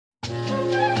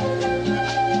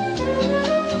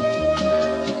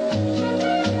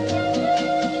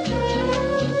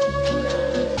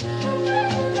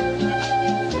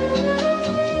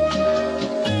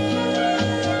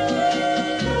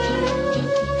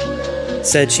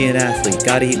Said she an athlete,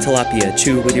 gotta eat tilapia,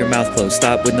 chew with your mouth closed,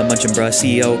 stop with the munchin' bruh,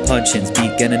 CEO punchin',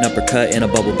 beat get an uppercut in a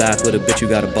bubble bath, little bitch you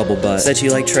got a bubble butt. Said she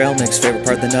like trail mix, favorite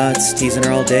part the nuts, teasing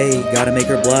her all day, gotta make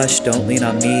her blush, don't lean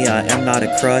on me, I am not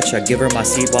a crutch, I give her my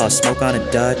seed while I smoke on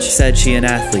a Dutch. Said she an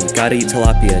athlete, gotta eat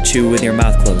tilapia, chew with your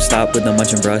mouth closed, stop with the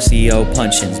munchin' bruh, CEO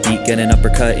punchin', beat get an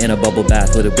uppercut in a bubble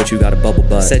bath, little bitch you got a bubble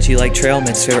butt. Said she like trail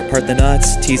mix, favorite part the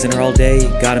nuts, teasing her all day,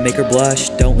 gotta make her blush,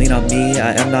 don't lean on me,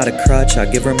 I am not a crutch, I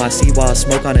give her my seed while I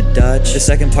smoke on a Dutch. The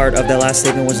second part of that last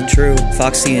statement wasn't true.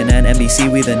 Fox, CNN, NBC,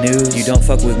 we the news. You don't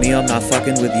fuck with me, I'm not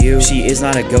fucking with you. She is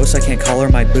not a ghost, I can't call her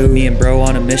my boo. Me and bro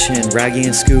on a mission, Raggy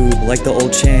and Scoob, like the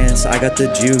old chance. I got the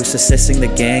juice, assisting the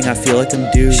gang, I feel like I'm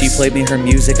due. She played me her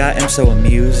music, I am so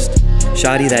amused.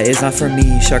 Shoddy, that is not for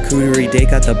me. Charcuterie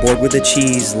date, got the board with the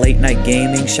cheese. Late night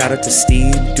gaming, shout out to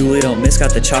Steam. Dooley don't miss,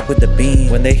 got the chop with the bean.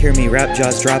 When they hear me rap,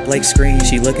 jaws drop like scream.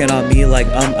 She looking on me like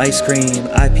ice cream.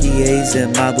 IPAs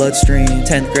in my bloodstream.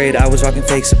 10th grade, I was rocking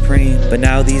fake Supreme, but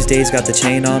now these days got the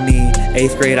chain on me.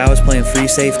 8th grade, I was playing free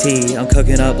safety. I'm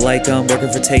cooking up like I'm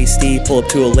working for Tasty. Pull up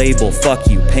to a label, fuck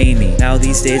you, pay me. Now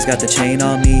these days got the chain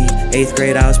on me. 8th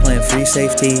grade, I was playing free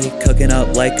safety. Cooking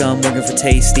up like I'm working for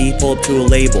Tasty. Pull up to a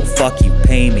label, fuck you,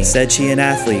 pay me. Said she an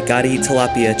athlete, gotta eat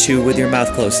tilapia, chew with your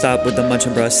mouth closed, stop with the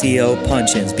munchin' bruh, CEO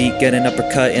punchin', beat get an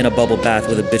uppercut in a bubble bath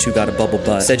with a bitch who got a bubble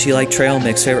butt. Said she like trail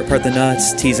mix, favorite part the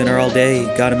nuts, teasing her all day,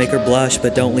 gotta make her blush,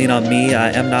 but don't lean on me,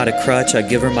 I am not a crutch, I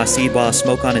give her my seed while I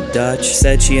smoke on a Dutch.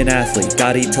 Said she an athlete,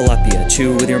 gotta eat tilapia,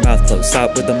 chew with your mouth closed,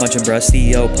 stop with the munchin' bruh,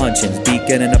 CEO punchin', beat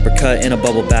get an uppercut in a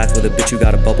bubble bath with a bitch who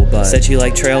got a bubble butt. Said she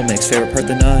like trail mix, favorite part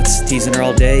the nuts, teasing her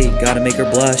all day, gotta make her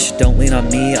blush, don't lean on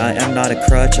me, I am not a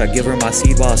crutch, I give her my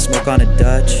seed while I smoke on a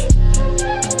Dutch.